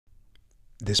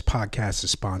This podcast is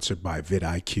sponsored by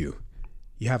vidIQ.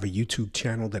 You have a YouTube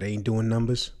channel that ain't doing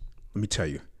numbers? Let me tell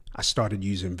you, I started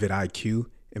using vidIQ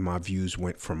and my views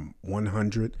went from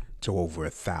 100 to over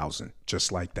 1,000,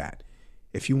 just like that.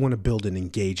 If you want to build an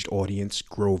engaged audience,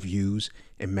 grow views,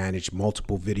 and manage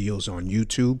multiple videos on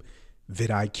YouTube,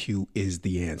 vidIQ is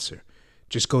the answer.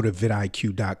 Just go to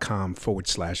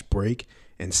vidiq.com/break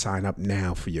and sign up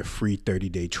now for your free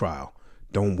 30-day trial.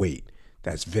 Don't wait.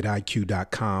 That's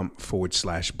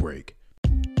vidiq.com/break.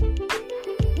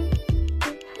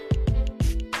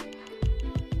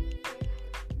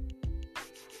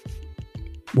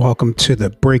 Welcome to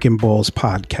the Breaking Balls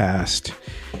podcast,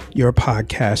 your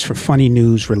podcast for funny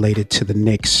news related to the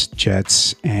Knicks,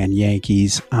 Jets, and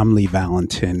Yankees. I'm Lee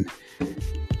Valentin.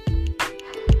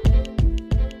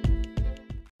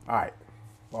 All right,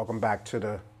 welcome back to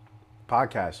the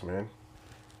podcast, man.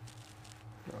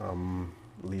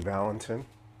 Lee Valentin.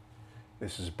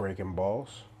 This is Breaking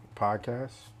Balls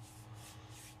podcast.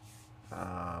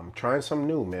 I'm trying something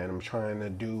new, man. I'm trying to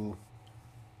do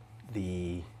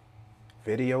the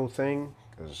video thing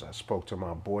because I spoke to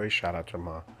my boy. Shout out to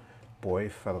my boy,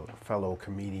 fellow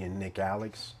comedian Nick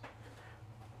Alex.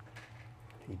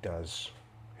 He does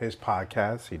his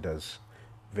podcast. He does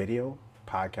video.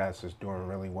 Podcast is doing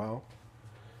really well.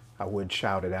 I would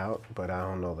shout it out, but I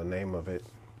don't know the name of it.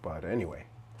 But anyway,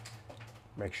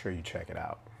 make sure you check it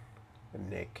out.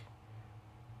 Nick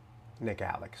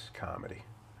Alex comedy.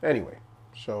 Anyway,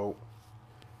 so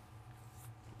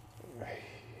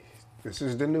this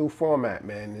is the new format,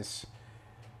 man. This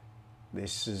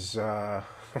is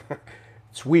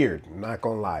it's weird. I'm not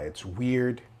gonna lie, it's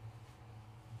weird.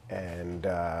 And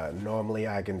normally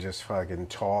I can just fucking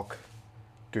talk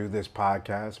through this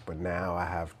podcast, but now I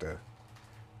have to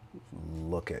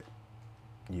look at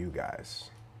you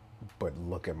guys, but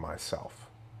look at myself.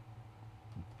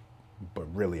 But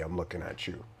really, I'm looking at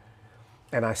you.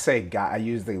 And I say guy. I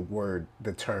use the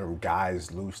term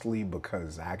guys loosely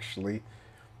because actually,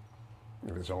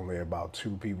 there's only about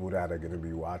 2 people that are going to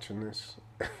be watching this.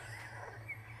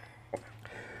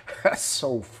 That's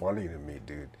so funny to me,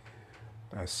 dude.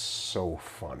 That's so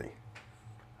funny.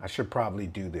 I should probably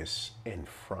do this in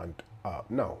front of.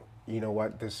 No, you know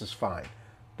what? This is fine.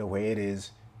 The way it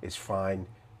is fine.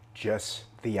 Just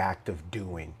the act of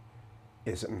doing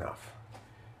is enough.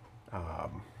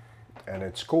 And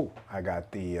it's cool. I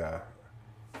got the,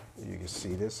 you can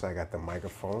see this, I got the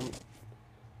microphone.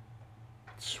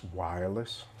 It's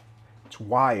wireless. It's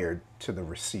wired to the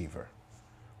receiver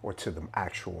or to the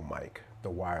actual mic,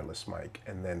 the wireless mic.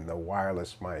 And then the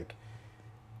wireless mic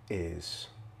is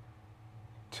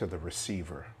to the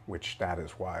receiver, which that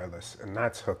is wireless. And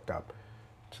that's hooked up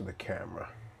to the camera.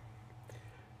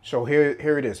 So here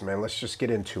it is, man. Let's just get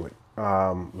into it.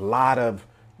 Lot of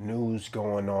news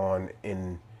going on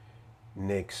in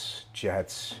Knicks,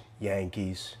 Jets,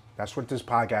 Yankees. That's what this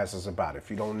podcast is about. If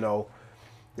you don't know,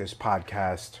 this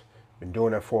podcast, been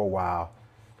doing it for a while.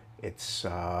 It's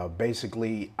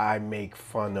basically I make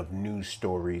fun of news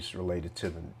stories related to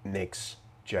the Knicks,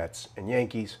 Jets, and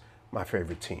Yankees, my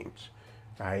favorite teams.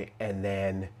 Right? And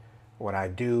then what I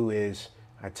do is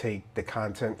I take the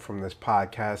content from this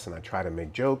podcast and I try to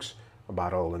make jokes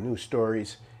about all the news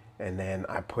stories, and then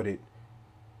I put it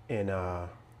in a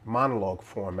monologue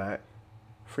format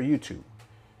for YouTube.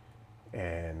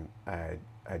 And I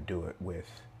do it with,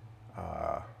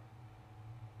 I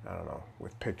don't know,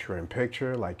 with picture in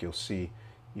picture. Like you'll see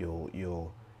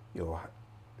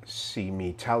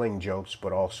me telling jokes,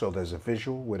 but also there's a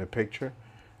visual with a picture,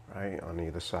 right, on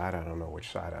either side. I don't know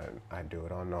which side I do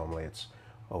it on. Normally it's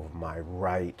over my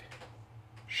right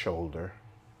shoulder,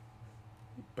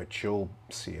 but you'll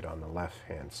see it on the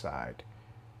left-hand side.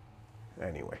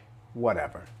 Anyway,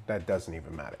 whatever. That doesn't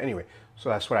even matter. Anyway, so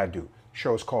that's what I do.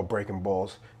 Show's called Breaking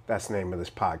Balls. That's the name of this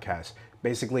podcast.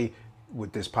 Basically,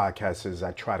 what this podcast is,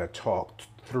 I try to talk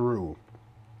through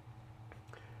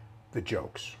the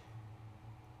jokes.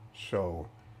 So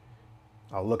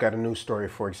I'll look at a news story,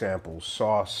 for example,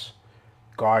 Sauce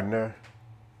Gardner,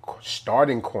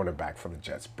 starting cornerback for the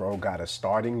Jets. Bro got a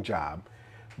starting job,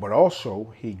 but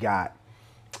also he got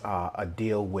a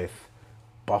deal with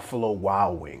Buffalo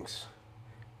Wild Wings.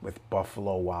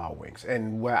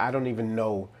 And I don't even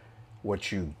know what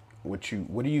do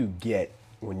you get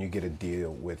when you get a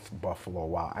deal with Buffalo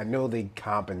Wild. I know they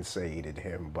compensated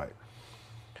him, but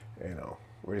you know,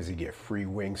 where does he get free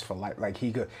wings for life? Like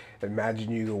he could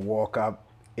imagine you could walk up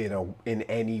in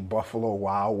any Buffalo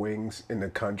Wild Wings in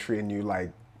the country and you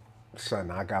like,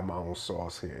 son, I got my own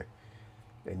sauce here.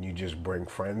 And you just bring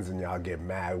friends and y'all get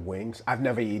mad wings. I've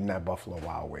never eaten at Buffalo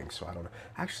Wild Wings, so I don't know.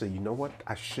 Actually, you know what?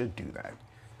 I should do that.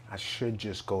 I should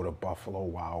just go to Buffalo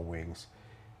Wild Wings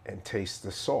and taste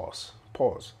the sauce.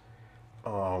 Pause.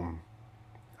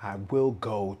 I will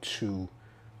go to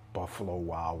Buffalo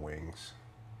Wild Wings,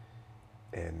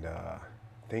 and I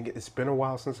think it's been a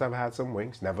while since I've had some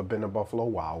wings. Never been to Buffalo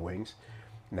Wild Wings.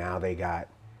 Now they got,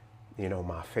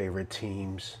 my favorite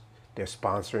teams. They're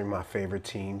sponsoring my favorite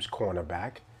teams,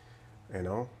 cornerback. You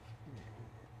know,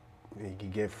 you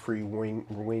can get free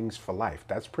wings for life.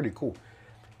 That's pretty cool.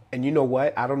 And you know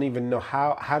what? I don't even know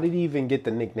how did he even get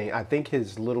the nickname? I think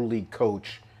his little league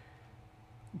coach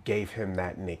gave him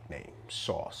that nickname,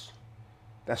 Sauce.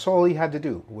 That's all he had to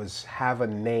do was have a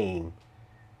name,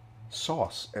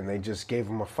 Sauce, and they just gave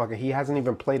him a fucking. He hasn't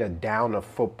even played a down of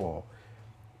football.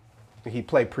 He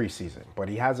played preseason, but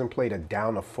he hasn't played a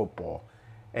down of football,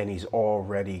 and he's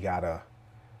already got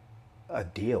a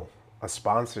deal, a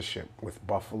sponsorship with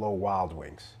Buffalo Wild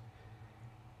Wings.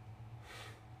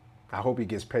 I hope he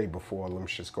gets paid before them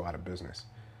shits go out of business.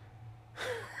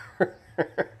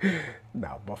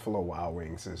 No, Buffalo Wild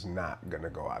Wings is not going to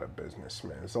go out of business,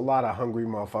 man. There's a lot of hungry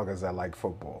motherfuckers that like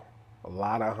football. A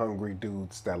lot of hungry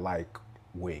dudes that like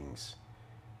wings.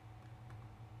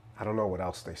 I don't know what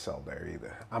else they sell there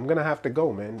either. I'm going to have to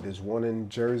go, man. There's one in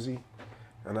Jersey,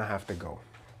 and I have to go.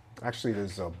 Actually,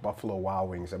 there's a Buffalo Wild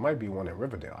Wings. There might be one in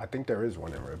Riverdale. I think there is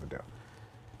one in Riverdale.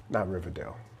 Not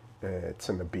Riverdale. It's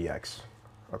in the BX.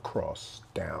 Across,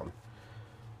 down.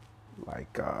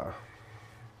 Like,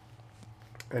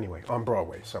 anyway, on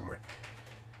Broadway somewhere.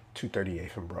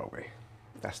 238th and Broadway.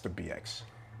 That's the BX.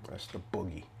 That's the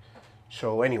boogie.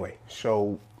 So anyway,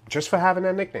 just for having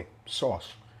that nickname,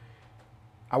 Sauce.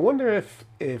 I wonder if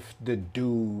the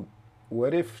dude,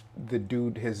 what if the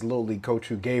dude, his little league coach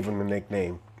who gave him the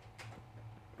nickname,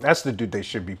 that's the dude they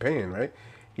should be paying, right?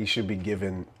 He should be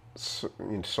giving,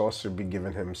 Sauce should be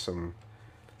giving him some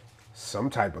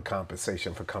type of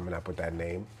compensation for coming up with that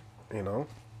name,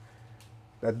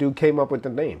 That dude came up with the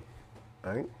name,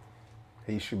 right?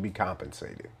 He should be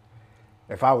compensated.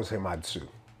 If I was him, I'd sue.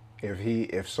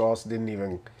 If Sauce didn't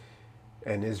even,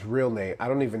 and his real name, I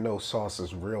don't even know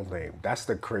Sauce's real name. That's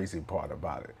the crazy part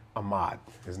about it. Ahmad.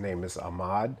 His name is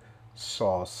Ahmad.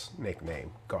 Sauce,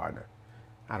 nickname, Gardner.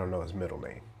 I don't know his middle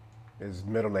name. His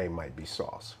middle name might be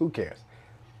Sauce. Who cares?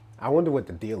 I wonder what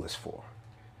the deal is for.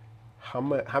 How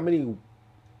many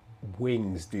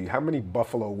wings how many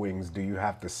buffalo wings do you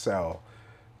have to sell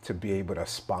to be able to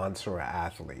sponsor an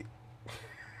athlete?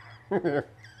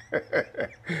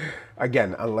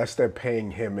 Again, unless they're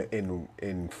paying him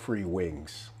in free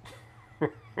wings.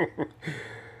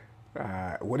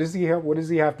 What does he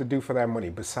have to do for that money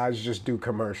besides just do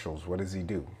commercials? What does he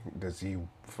do? Does he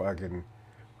fucking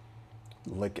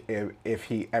lick if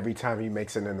he every time he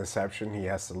makes an interception he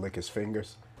has to lick his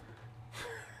fingers?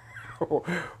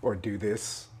 or do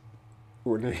this?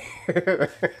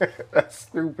 That's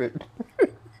stupid.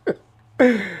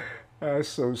 That's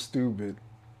so stupid.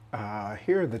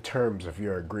 Here are the terms of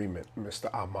your agreement,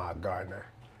 Mr. Ahmad Gardner.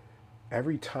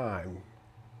 Every time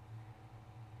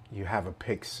you have a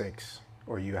pick six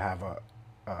or you have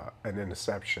an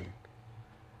interception,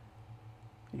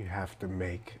 you have to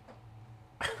make.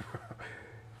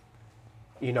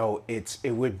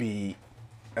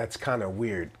 That's kind of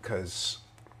weird because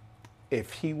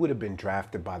if he would have been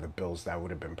drafted by the Bills, that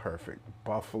would have been perfect.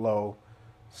 Buffalo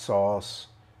sauce,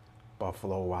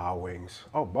 Buffalo Wild Wings.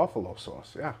 Oh, buffalo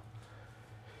sauce, yeah.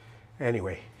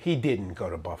 Anyway, he didn't go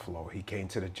to Buffalo. He came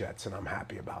to the Jets, and I'm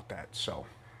happy about that. So,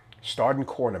 starting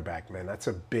cornerback, man, that's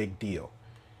a big deal.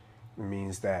 It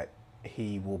means that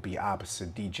he will be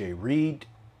opposite DJ Reed,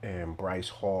 and Bryce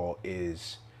Hall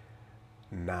is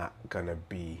not going to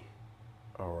be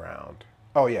around.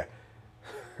 Oh, yeah.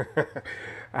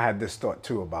 I had this thought,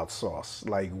 too, about Sauce.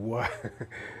 Like, what?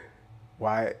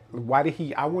 Why did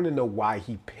he? I want to know why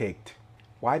he picked.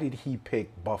 Why did he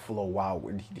pick Buffalo Wild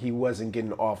Wings? He wasn't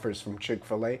getting offers from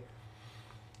Chick-fil-A.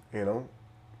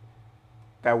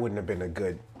 That wouldn't have been a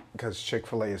good, because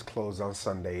Chick-fil-A is closed on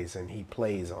Sundays and he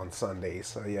plays on Sundays.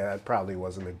 So yeah, that probably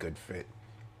wasn't a good fit.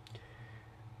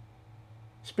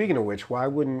 Speaking of which, why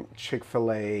wouldn't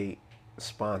Chick-fil-A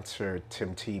sponsor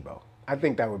Tim Tebow? I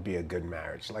think that would be a good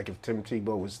marriage. Like if Tim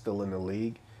Tebow was still in the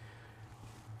league.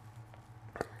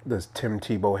 Does Tim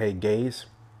Tebow hate gays?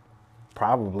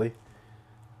 Probably.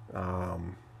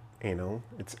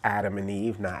 It's Adam and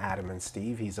Eve, not Adam and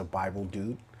Steve. He's a Bible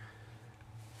dude.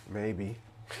 Maybe.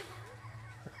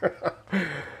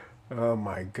 Oh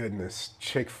my goodness.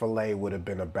 Chick-fil-A would have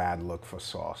been a bad look for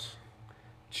sauce.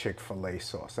 Chick-fil-A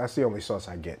sauce. That's the only sauce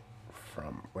I get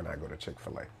from when I go to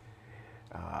Chick-fil-A.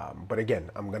 But again,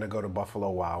 I'm going to go to Buffalo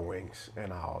Wild Wings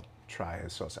and I'll try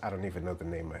his sauce. I don't even know the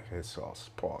name of his sauce.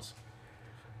 Pause.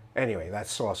 Anyway,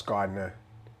 that's Sauce Gardner.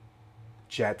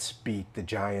 Jets beat the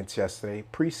Giants yesterday.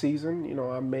 Preseason,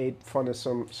 I made fun of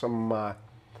some of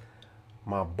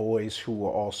my boys who were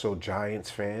also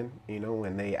Giants fan,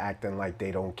 and they acting like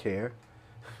they don't care.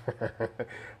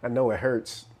 I know it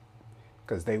hurts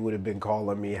because they would have been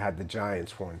calling me had the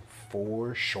Giants won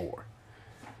for sure.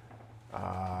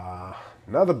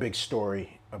 Another big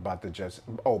story about the Jets.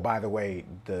 Oh, by the way,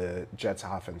 the Jets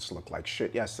offense looked like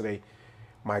shit yesterday.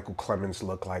 Michael Clemens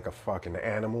looked like a fucking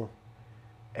animal.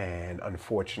 And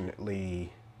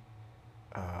unfortunately,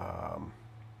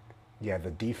 yeah,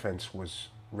 the defense was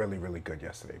really, really good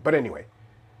yesterday. But anyway,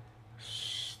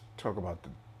 talk about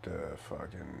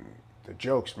the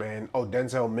jokes, man. Oh,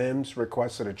 Denzel Mims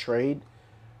requested a trade.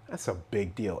 That's a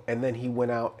big deal. And then he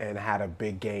went out and had a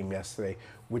big game yesterday,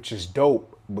 which is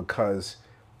dope because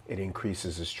it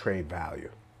increases his trade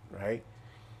value, right?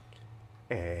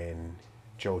 And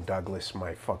Joe Douglas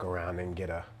might fuck around and get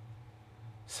a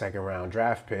second round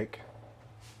draft pick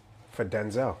for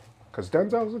Denzel, because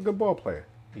Denzel's a good ball player.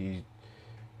 He's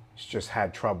just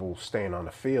had trouble staying on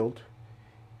the field.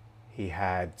 He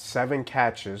had 7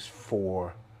 catches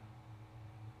for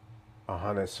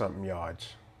 100-something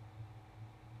yards.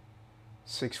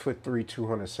 6'3",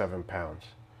 207 pounds.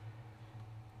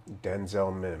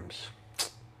 Denzel Mims.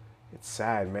 It's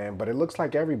sad, man, but it looks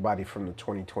like everybody from the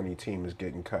 2020 team is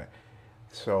getting cut.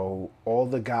 So all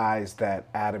the guys that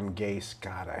Adam Gase,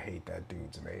 God, I hate that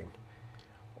dude's name.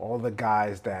 All the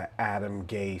guys that Adam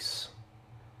Gase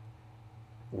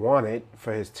wanted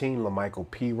for his team, LaMichael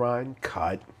Pirine,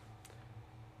 cut.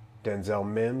 Denzel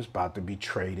Mims about to be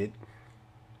traded.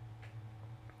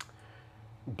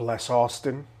 Bless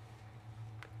Austin,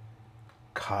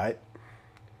 cut.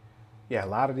 Yeah, a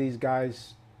lot of these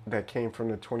guys that came from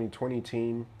the 2020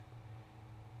 team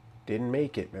didn't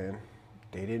make it, man.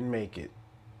 They didn't make it.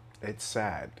 It's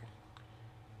sad.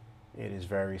 It is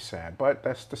very sad. But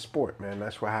that's the sport, man.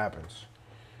 That's what happens.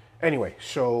 Anyway,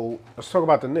 so let's talk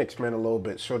about the Knicks, man, a little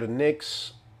bit. So the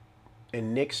Knicks,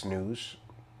 in Knicks news,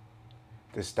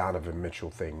 this Donovan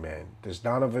Mitchell thing, man. This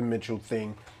Donovan Mitchell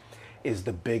thing is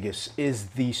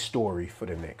the story for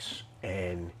the Knicks.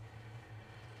 And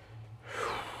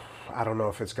I don't know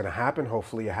if it's going to happen.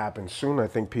 Hopefully it happens soon. I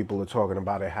think people are talking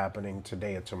about it happening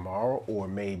today or tomorrow, or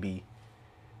maybe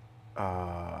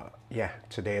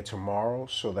today or tomorrow,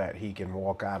 so that he can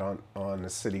walk out on the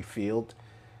Citi Field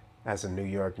as a New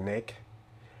York Knick.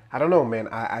 I don't know, man.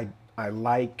 I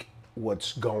like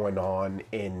what's going on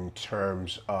in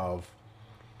terms of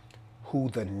who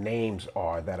the names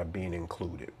are that are being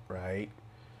included, right?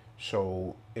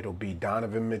 So it'll be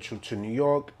Donovan Mitchell to New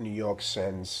York. New York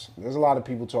sends, there's a lot of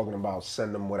people talking about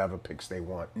send them whatever picks they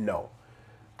want. No,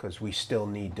 because we still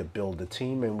need to build a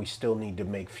team and we still need to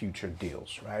make future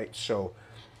deals, right? So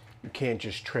you can't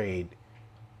just trade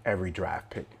every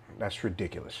draft pick. That's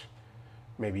ridiculous.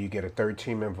 Maybe you get a third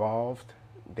team involved.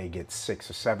 They get 6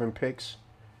 or 7 picks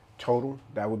total.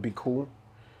 That would be cool.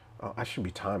 I should be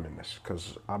timing this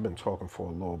because I've been talking for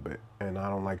a little bit and I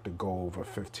don't like to go over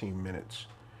 15 minutes.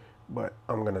 But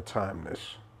I'm going to time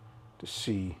this to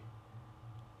see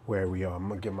where we are. I'm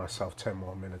going to give myself 10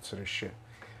 more minutes of this shit.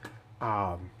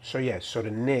 So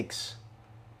the Knicks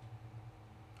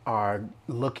are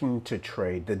looking to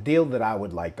trade. The deal that I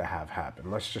would like to have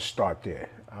happen, let's just start there.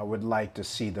 I would like to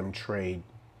see them trade,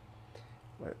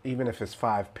 even if it's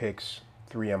 5 picks,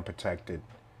 3 unprotected,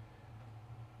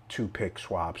 2 pick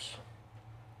swaps,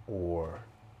 or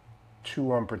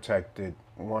 2 unprotected,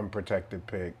 1 protected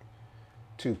pick,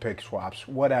 2 pick swaps,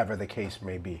 whatever the case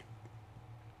may be.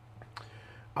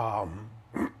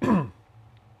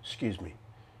 Excuse me.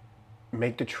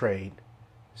 Make the trade.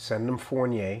 Send them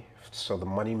Fournier so the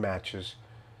money matches.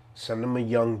 Send them a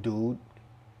young dude.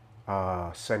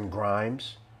 Send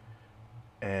Grimes.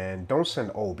 And don't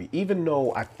send Obi. Even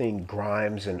though I think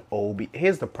Grimes and Obi...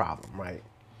 Here's the problem, right?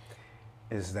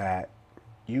 Is that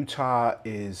Utah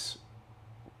is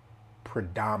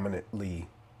predominantly...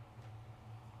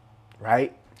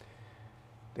 Right?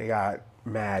 They got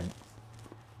mad...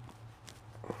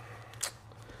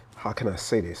 How can I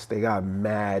say this? They got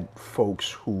mad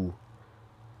folks who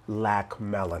lack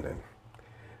melanin.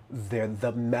 They're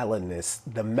the melaninless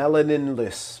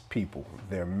people.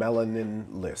 They're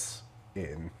melaninless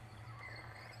in.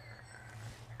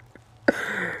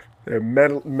 They're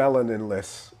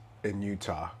melaninless in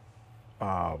Utah.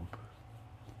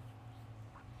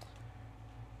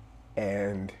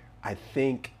 And I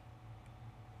think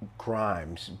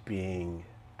Grimes being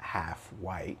half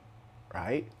white,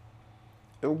 right?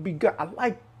 It would be good. I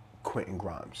like Quentin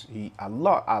Grimes.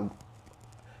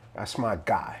 That's my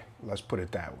guy. Let's put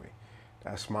it that way.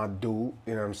 That's my dude.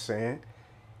 You know what I'm saying?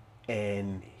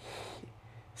 And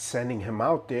sending him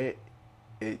out there,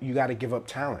 you got to give up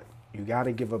talent. You got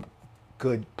to give up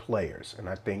good players. And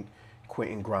I think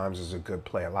Quentin Grimes is a good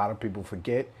player. A lot of people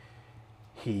forget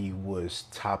he was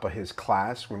top of his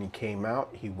class when he came out.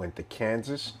 He went to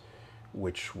Kansas,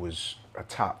 which was a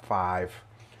top five,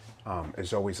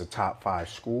 is always a top five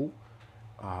school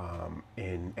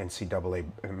in NCAA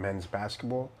men's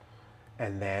basketball.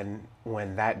 And then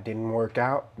when that didn't work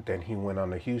out, then he went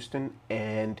on to Houston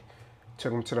and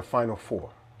took him to the Final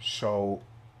Four. So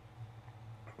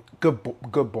good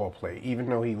ball play. Even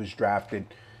though he was drafted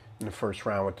in the first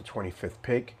round with the 25th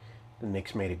pick, the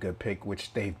Knicks made a good pick,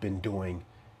 which they've been doing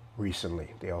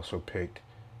recently. They also picked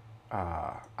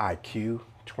IQ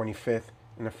 25th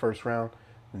in the first round.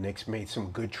 The Knicks made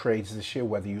some good trades this year,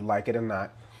 whether you like it or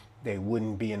not. They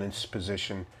wouldn't be in this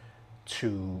position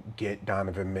to get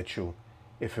Donovan Mitchell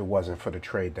if it wasn't for the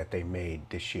trade that they made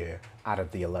this year out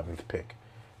of the 11th pick.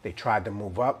 They tried to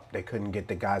move up. They couldn't get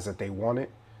the guys that they wanted.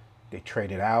 They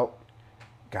traded out,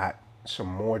 got some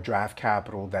more draft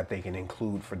capital that they can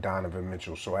include for Donovan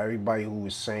Mitchell. So everybody who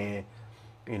was saying,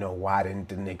 you know, why didn't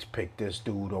the Knicks pick this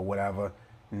dude or whatever?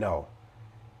 No.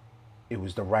 It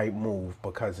was the right move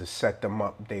because it set them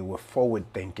up. They were forward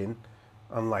thinking.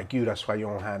 Unlike you, that's why you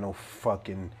don't have no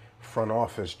fucking front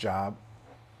office job.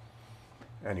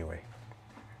 Anyway,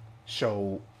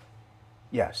 so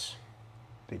yes,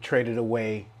 they traded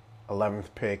away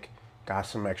 11th pick, got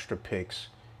some extra picks,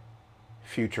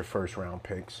 future first round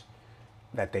picks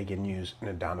that they can use in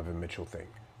the Donovan Mitchell thing.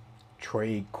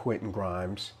 Trade Quentin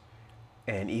Grimes,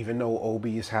 and even though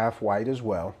Obi is half white as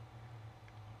well,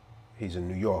 he's a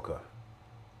New Yorker.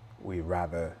 We'd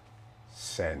rather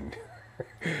send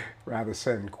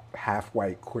half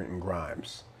white Quentin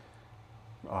Grimes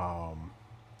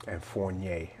and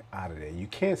Fournier out of there. You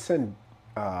can't send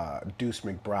Deuce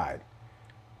McBride.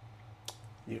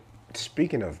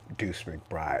 Speaking of Deuce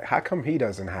McBride, how come he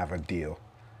doesn't have a deal?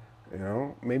 You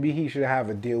know, maybe he should have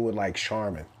a deal with like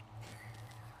Sharman.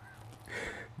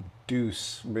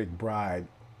 Deuce McBride.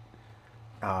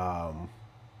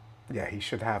 Yeah, he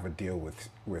should have a deal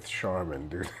with Sharman,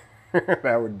 dude.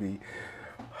 That would be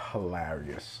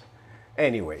hilarious.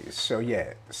 Anyways, so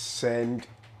yeah,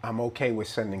 I'm okay with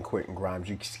sending Quentin Grimes.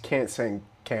 You can't send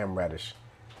Cam Reddish.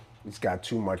 He's got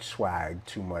too much swag,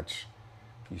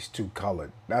 he's too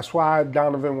colored. That's why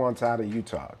Donovan wants out of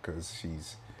Utah, because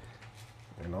he's,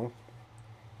 you know.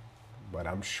 But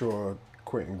I'm sure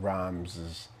Quentin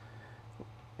Grimes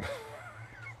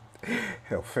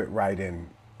he'll fit right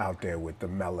in out there with the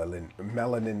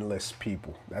melanin-less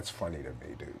people. That's funny to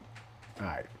me, dude. All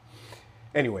right.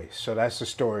 Anyway, so that's the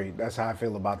story. That's how I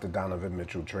feel about the Donovan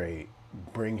Mitchell trade.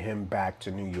 Bring him back to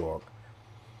New York.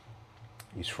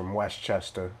 He's from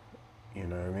Westchester, you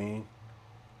know what I mean?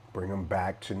 Bring him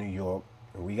back to New York.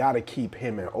 And we got to keep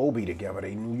him and Obi together.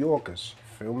 They New Yorkers,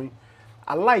 feel me?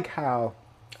 I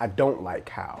don't like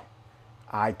how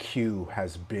IQ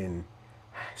has been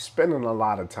spending a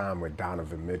lot of time with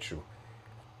Donovan Mitchell.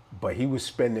 But he was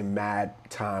spending mad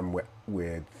time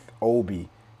with Obi.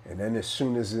 And then as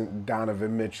soon as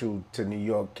Donovan Mitchell to New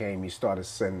York came, he started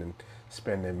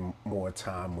spending more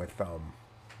time with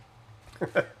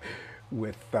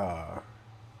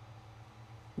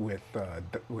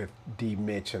D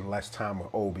Mitch and less time with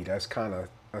Obi. That's kind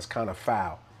of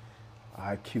foul.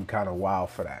 IQ kind of wild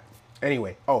for that.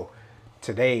 Anyway,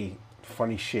 today,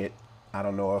 funny shit. I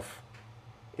don't know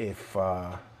if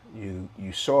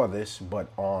you saw this, but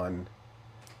on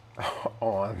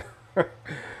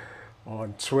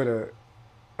on Twitter,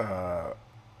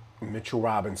 Mitchell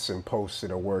Robinson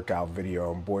posted a workout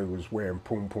video, and boy was wearing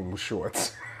poom poom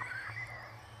shorts.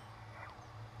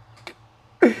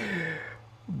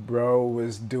 Bro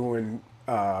was doing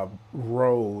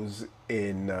rows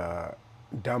in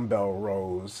dumbbell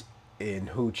rows in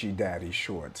Hoochie Daddy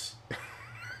shorts.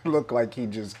 Looked like he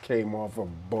just came off a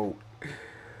boat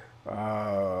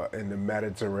in the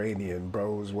Mediterranean.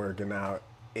 Bro was working out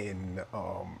in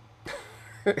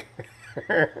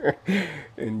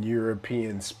in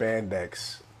European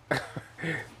spandex.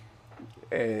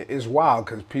 And it's wild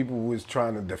because people was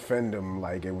trying to defend him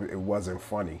like it wasn't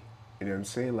funny. You know what I'm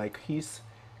saying? Like he's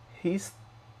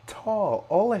tall.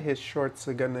 All of his shorts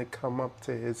are gonna come up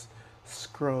to his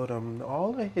scrotum.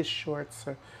 All of his shorts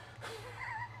are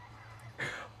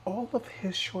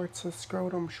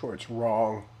scrotum shorts.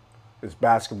 Wrong. His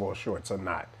basketball shorts are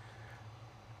not.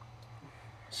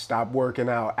 Stop working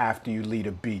out after you leave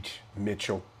the beach,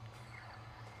 Mitchell.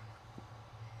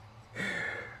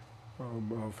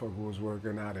 Motherfucker was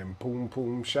working out in poom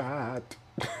poom shot.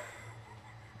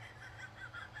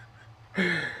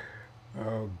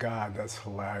 Oh God, that's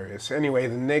hilarious. Anyway,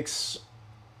 the Knicks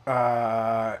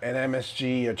and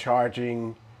MSG are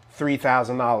charging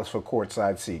 $3,000 for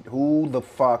courtside seat. Who the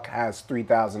fuck has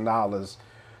 $3,000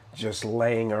 just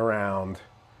laying around?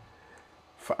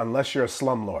 Unless you're a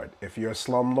slumlord. If you're a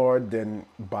slumlord, then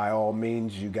by all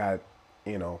means, you got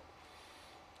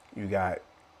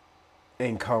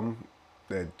income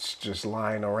that's just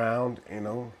lying around.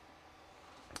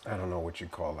 I don't know what you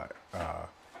call that.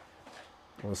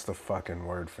 What's the fucking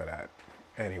word for that?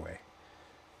 Anyway,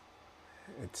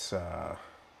 it's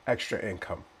extra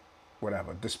income,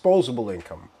 whatever, disposable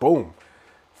income. Boom.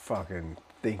 Fucking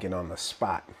thinking on the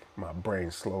spot. My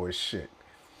brain's slow as shit.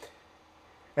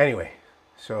 Anyway,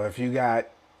 so if you got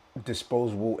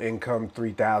disposable income,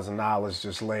 $3,000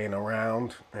 just laying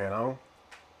around,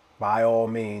 by all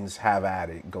means, have at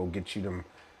it. Go get you them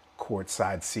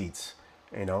courtside seats.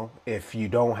 If you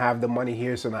don't have the money,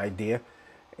 here's an idea.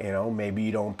 Maybe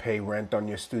you don't pay rent on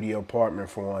your studio apartment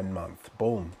for 1 month.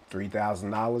 Boom,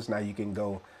 $3,000. Now you can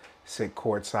go sit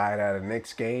courtside at a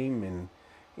Knicks game and,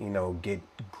 get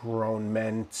grown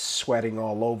men sweating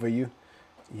all over you.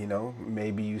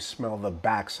 Maybe you smell the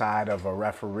backside of a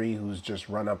referee who's just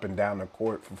run up and down the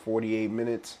court for 48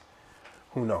 minutes.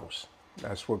 Who knows?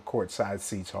 That's what courtside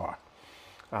seats are.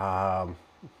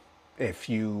 If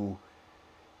you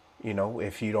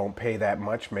don't pay that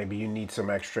much, maybe you need some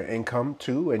extra income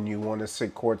too, and you want to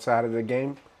sit courtside of the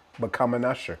game, become an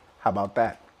usher. How about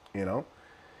that?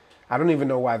 I don't even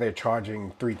know why they're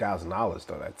charging $3,000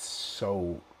 though. That's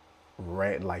so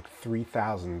rare, like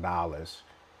 $3,000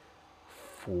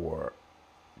 for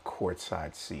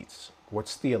courtside seats.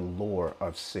 What's the allure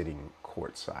of sitting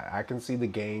courtside? I can see the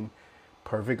game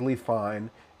perfectly fine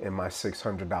in my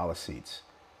 $600 seats.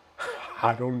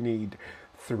 I don't need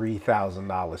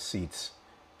 $3,000 seats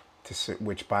to sit,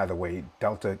 which by the way,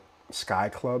 Delta Sky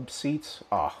Club seats,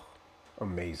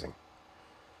 amazing.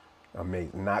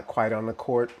 Amazing. Not quite on the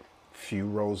court, few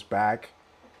rows back.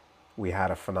 We had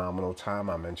a phenomenal time.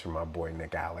 I mentioned my boy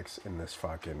Nick Alex in this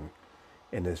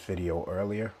video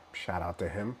earlier. Shout out to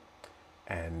him.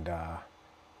 And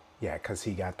yeah, because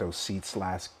he got those seats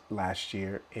last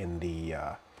year in the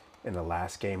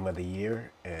last game of the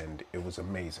year, and it was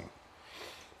amazing.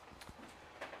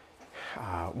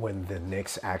 When the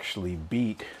Knicks actually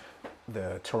beat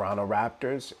the Toronto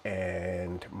Raptors,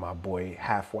 and my boy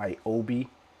Half-White Obi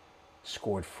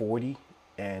scored 40,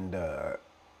 and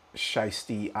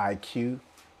Shiesty IQ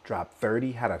dropped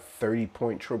 30, had a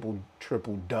 30-point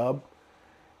triple dub.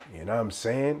 You know what I'm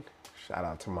saying? Shout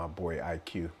out to my boy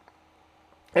IQ.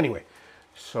 Anyway,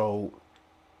 so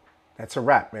that's a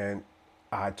wrap, man.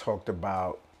 I talked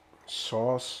about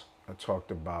Sauce. I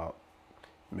talked about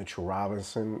Mitchell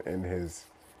Robinson and his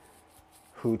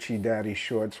hoochie daddy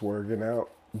shorts working out.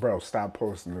 Bro, stop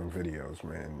posting them videos,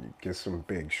 man. Get some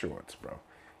big shorts, bro.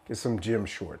 Get some gym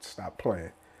shorts. Stop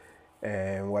playing.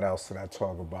 And what else did I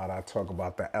talk about? I talk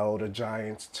about the L the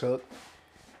Giants took.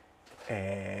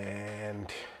 And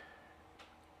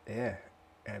yeah,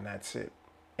 and that's it.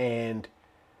 And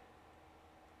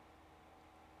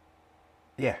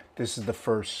yeah, this is the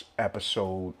first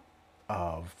episode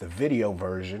of the video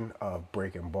version of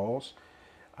Breaking Balls.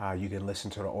 You can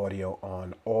listen to the audio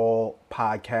on all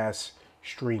podcast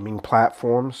streaming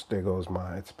platforms. There goes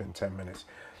it's been 10 minutes.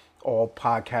 All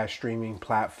podcast streaming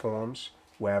platforms,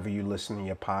 wherever you listen to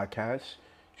your podcasts,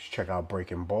 just check out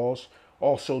Breaking Balls.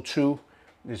 Also, too,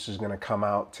 this is going to come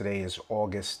out. Today is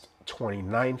August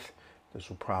 29th. This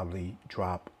will probably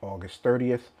drop August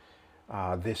 30th.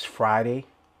 This Friday,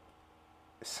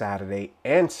 Saturday,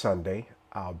 and Sunday,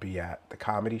 I'll be at the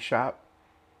Comedy Shop,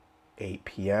 8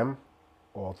 p.m.,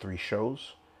 all 3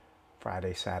 shows,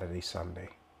 Friday, Saturday, Sunday.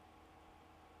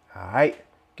 All right,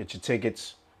 get your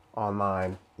tickets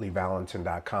online,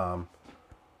 leevalentin.com,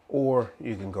 or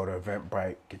you can go to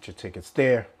Eventbrite, get your tickets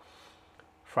there.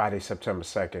 Friday, September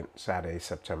 2nd, Saturday,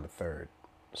 September 3rd,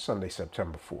 Sunday,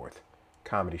 September 4th,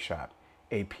 Comedy Shop,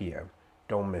 8 p.m.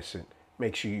 Don't miss it.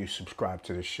 Make sure you subscribe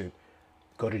to this shit.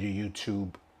 Go to the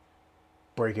YouTube,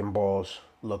 Breaking Balls,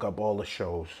 look up all the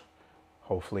shows.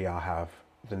 Hopefully I'll have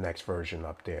the next version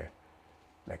up there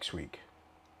next week.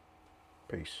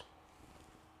 Peace.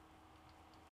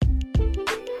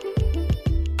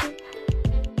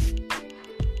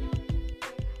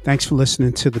 Thanks for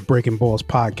listening to the Breaking Balls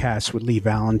podcast with Lee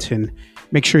Valentin.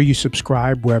 Make sure you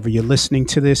subscribe wherever you're listening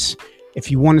to this.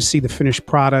 If you want to see the finished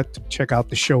product, check out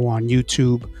the show on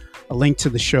YouTube. A link to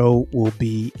the show will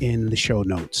be in the show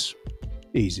notes.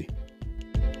 Easy.